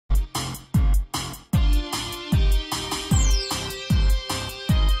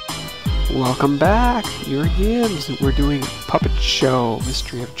Welcome back, YourGibs. We're doing Puppet Show,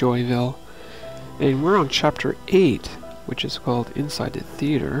 Mystery of Joyville, and we're on Chapter 8, which is called Inside the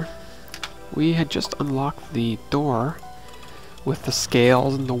Theater. We had just unlocked the door with the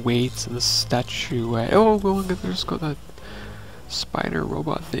scales and the weights and the statue. Oh, well, there's got that spider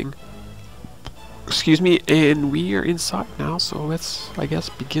robot thing. Excuse me, and we are inside now, so let's, I guess,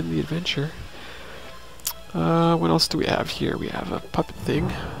 begin the adventure. What else do we have here? We have a puppet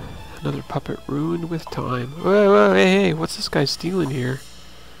thing. Another puppet ruined with time. Whoa, whoa, hey, what's this guy stealing here?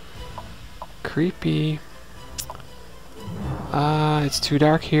 Creepy. It's too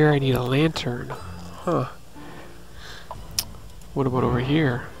dark here. I need a lantern. Huh. What about over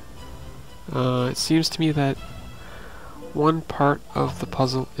here? It seems to me that one part of the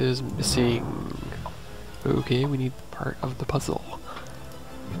puzzle is missing. Okay, we need part of the puzzle.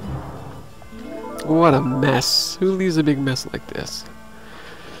 What a mess. Who leaves a big mess like this?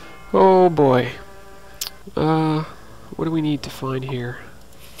 Oh boy. What do we need to find here?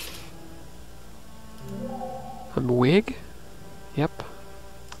 A wig? Yep.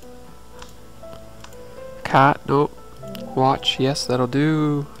 Cat? Nope. Watch? Yes, that'll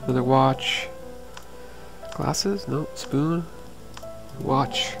do. Another watch. Glasses? Nope. Spoon?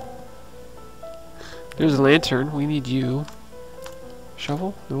 Watch. There's a lantern. We need you.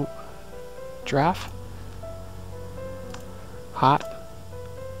 Shovel? Nope. Giraffe? Hot?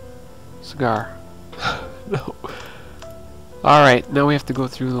 Cigar. No. Alright, now we have to go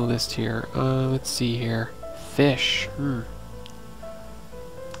through the list here. Let's see here. Fish.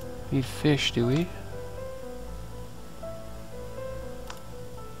 Need fish, do we?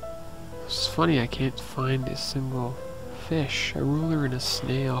 It's funny, I can't find a single fish. A ruler and a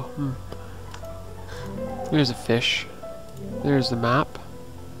snail. There's a fish. There's the map.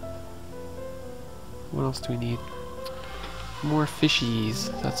 What else do we need? More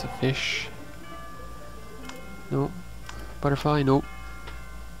fishies. That's a fish. Nope. Butterfly. Nope.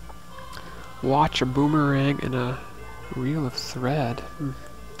 Watch, a boomerang, and a reel of thread.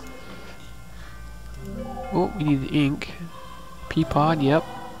 Oh, we need ink. Pea pod. Yep.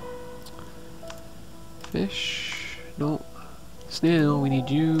 Fish. Nope. Snail. We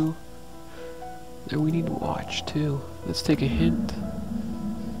need you. And we need watch too. Let's take a hint.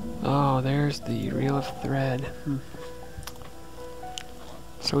 Oh, there's the reel of thread.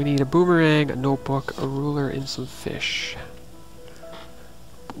 So we need a boomerang, a notebook, a ruler, and some fish.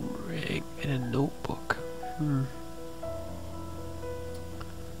 Boomerang and a notebook.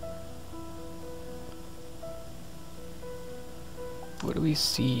 What do we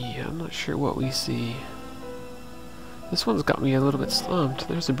see? I'm not sure what we see. This one's got me a little bit slumped.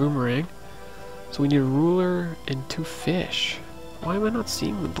 There's a boomerang. So we need a ruler and 2 fish. Why am I not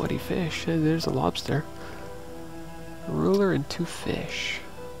seeing the bloody fish? Hey, there's a lobster. A ruler and 2 fish.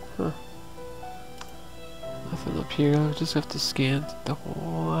 Huh. Nothing up here. I'll just have to scan the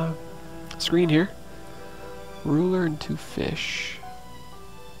whole screen here. Ruler and 2 fish.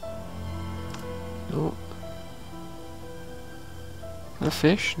 Nope. Got a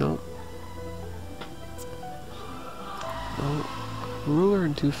fish? Nope. Nope. Ruler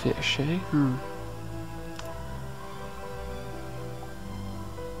and 2 fish, eh?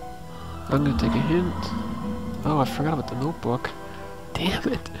 I'm gonna take a hint. Oh, I forgot about the notebook. Damn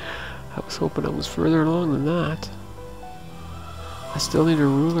it. I was hoping I was further along than that. I still need a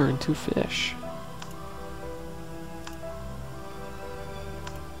ruler and 2 fish.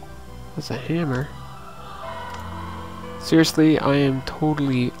 That's a hammer. Seriously, I am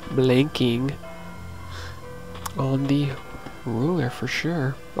totally blanking on the ruler for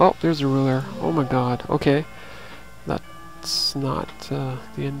sure. Oh, there's a ruler. Oh my god. Okay. That's not the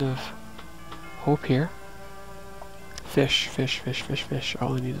end of hope here. Fish, fish, fish, fish, fish.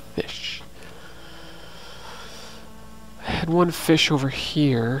 All I need is fish. I had one fish over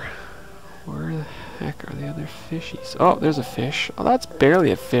here. Where the heck are the other fishies? Oh, there's a fish. Oh, that's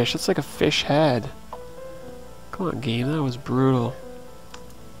barely a fish. That's like a fish head. Come on, game. That was brutal.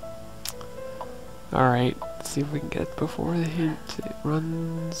 Alright, let's see if we can get it before the hint. It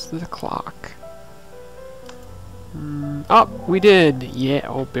runs the clock. Oh, we did! Yeah,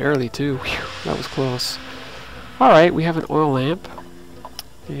 oh, barely too. Whew, that was close. Alright, we have an oil lamp.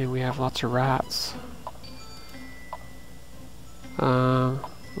 And we have lots of rats.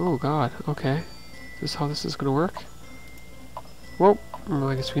 Oh god, okay. Is this how this is gonna work? Whoa,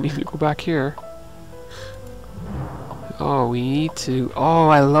 I guess we need to go back here. Oh, we need to... Oh,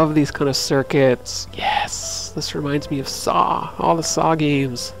 I love these kind of circuits. Yes! This reminds me of Saw. All the Saw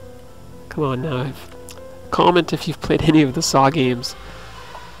games. Come on now. Comment if you've played any of the Saw games.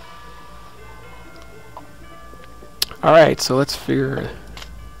 Alright, so let's figure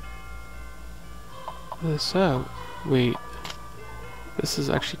this out. Wait. This is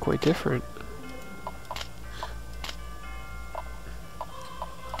actually quite different.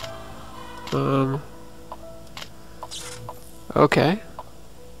 Okay.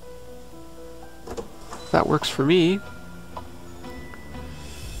 That works for me.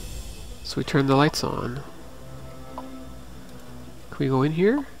 So we turn the lights on. Can we go in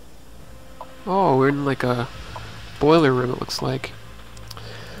here? Oh, we're in like a boiler room, it looks like.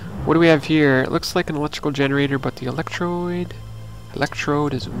 What do we have here? It looks like an electrical generator, but the electrode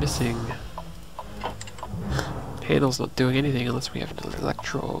is missing. Panel's not doing anything unless we have an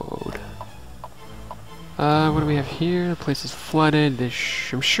electrode. What do we have here? The place is flooded.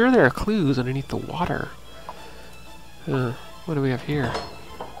 I'm sure there are clues underneath the water. What do we have here?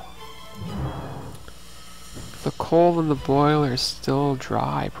 The coal in the boiler is still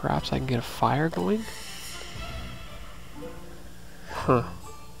dry. Perhaps I can get a fire going? Huh.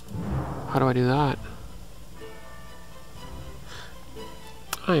 How do I do that?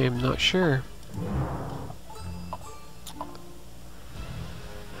 I am not sure.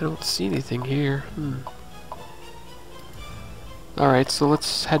 I don't see anything here. Alright, so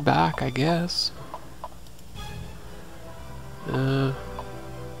let's head back, I guess.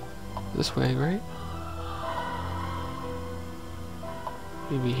 This way, right?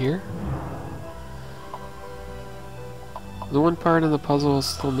 Maybe here? The one part of the puzzle is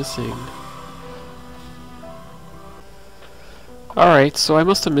still missing. Alright, so I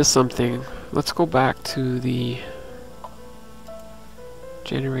must have missed something. Let's go back to the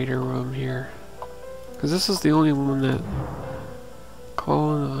generator room here. Because this is the only one that...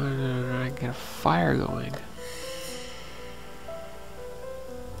 I get a fire going.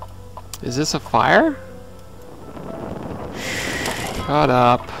 Is this a fire? Shut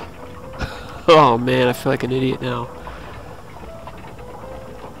up. Oh man, I feel like an idiot now.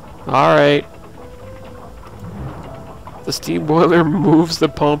 Alright. The steam boiler moves the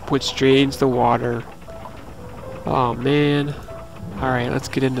pump which drains the water. Oh man. Alright, let's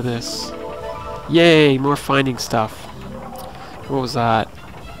get into this. Yay, more finding stuff. What was that?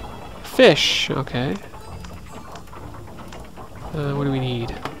 Fish! Okay. What do we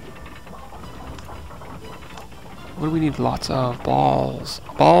need? What do we need lots of? Balls.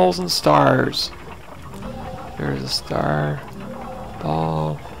 Balls and stars. There's a star.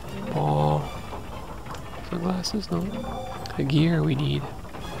 Ball. Ball. Sunglasses? No. A gear we need.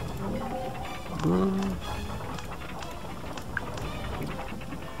 Boom.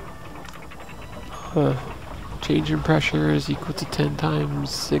 Huh. Change in pressure is equal to 10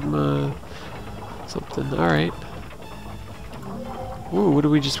 times sigma something. Alright. Ooh, what did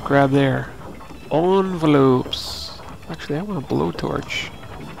we just grab there? Envelopes. Actually, I want a blowtorch.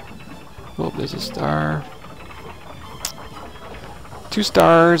 Oh, there's a star. 2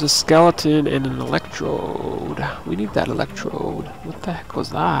 stars, a skeleton, and an electrode. We need that electrode. What the heck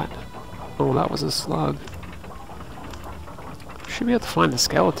was that? Oh, that was a slug. Should be able to find the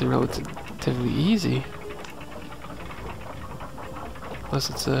skeleton relatively easy. Unless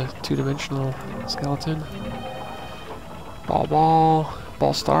it's a 2-dimensional skeleton.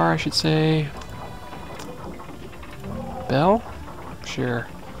 Ball star, I should say. Bell? Sure.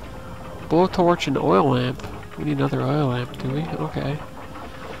 Blowtorch and oil lamp. We need another oil lamp, do we? Okay.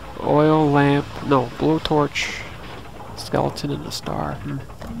 Oil lamp. No, blowtorch, skeleton, and a star.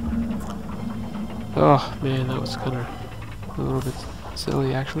 Oh, man, that was kind of a little bit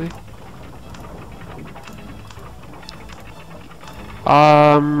silly, actually.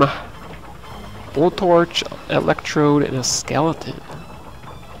 Blowtorch, electrode, and a skeleton.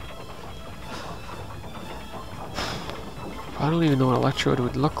 I don't even know what electrode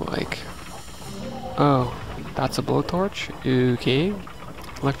would look like. Oh, that's a blowtorch? Okay.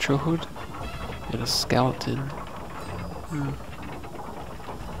 Electrode and a skeleton.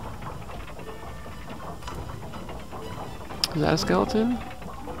 Is that a skeleton?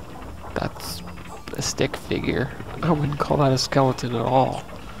 That's a stick figure. I wouldn't call that a skeleton at all.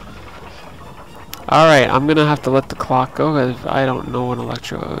 Alright, I'm gonna have to let the clock go because I don't know what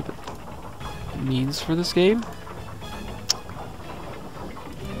electrode means for this game.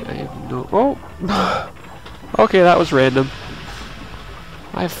 I have no... Oh! Okay, that was random.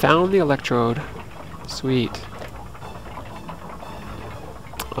 I found the electrode. Sweet.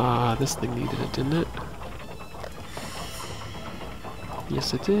 This thing needed it, didn't it?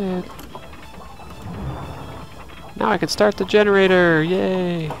 Yes, it did. Now I can start the generator!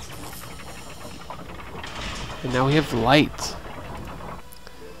 Yay! And now we have light.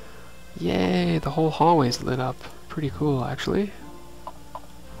 Yay! The whole hallway's lit up. Pretty cool, actually.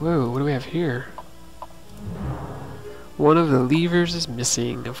 Whoa, what do we have here? One of the levers is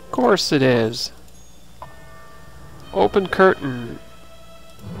missing. Of course it is. Open curtain.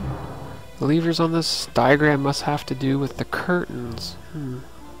 The levers on this diagram must have to do with the curtains.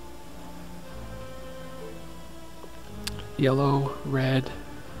 Yellow, red,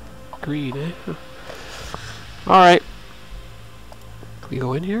 green, eh? Alright. Can we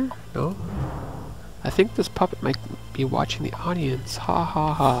go in here? No? I think this puppet might be watching the audience. Ha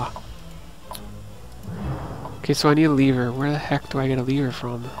ha ha. Okay, so I need a lever. Where the heck do I get a lever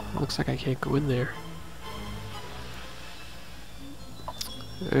from? Looks like I can't go in there.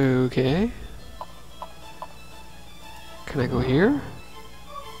 Okay. Can I go here?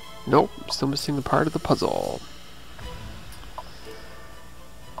 Nope, still missing the part of the puzzle.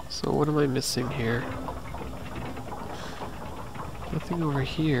 So what am I missing here? Nothing over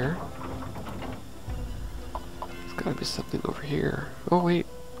here. There's gotta be something over here. Oh wait,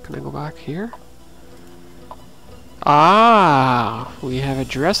 can I go back here? Ah! We have a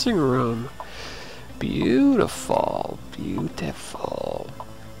dressing room. Beautiful, beautiful.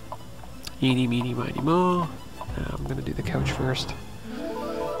 Eeny, meeny, miny, mo. I'm gonna do the couch first.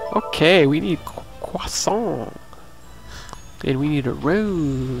 Okay, we need croissant. And we need a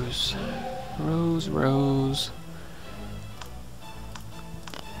rose. Rose, rose.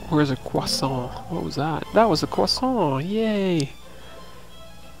 Where's a croissant? What was that? That was a croissant! Yay!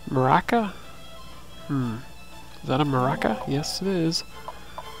 Maraca? Is that a maraca? Yes, it is.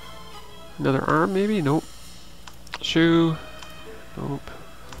 Another arm, maybe? Nope. Shoe? Nope.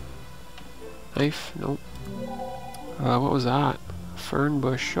 Knife? Nope. What was that? Fern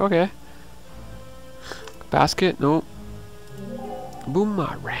bush. Okay. Basket? Nope.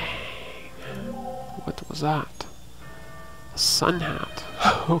 Boomerang. What was that? A sun hat.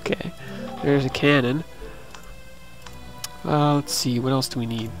 Okay. There's a cannon. Let's see. What else do we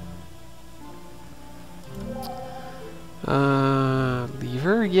need?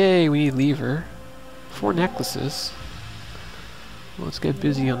 Lever? Yay, we need lever. 4 necklaces. Well, let's get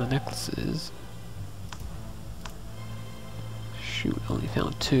busy on the necklaces. Shoot, only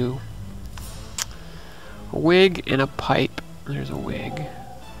found 2. A wig and a pipe. There's a wig.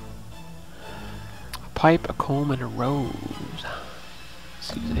 A pipe, a comb, and a rose.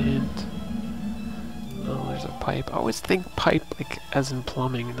 Let's use a hint. Oh, there's a pipe. I always think pipe like as in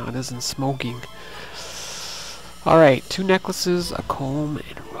plumbing, not as in smoking. Alright, 2 necklaces, a comb,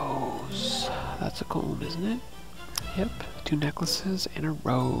 and a rose. That's a comb, isn't it? Yep, 2 necklaces and a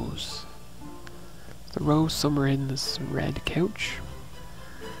rose. The rose somewhere in this red couch.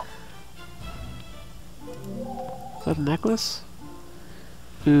 Is that a necklace?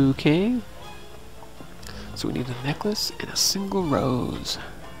 Okay. So we need a necklace and a single rose.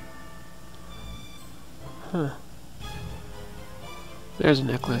 Huh. There's a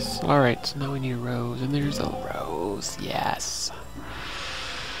necklace. Alright, so now we need a rose. And there's a rose. Yes.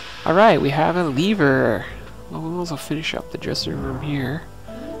 Alright, we have a lever. Well, we'll also finish up the dressing room here.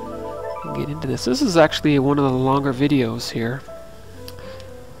 And get into this. This is actually one of the longer videos here.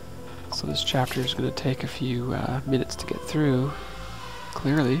 So this chapter is going to take a few minutes to get through.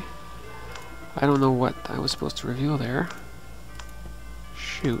 Clearly. I don't know what I was supposed to reveal there.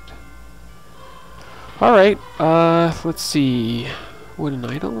 Shoot. Alright, let's see. Wooden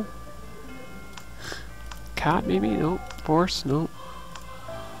idol? Cat, maybe? Nope. Horse? Nope.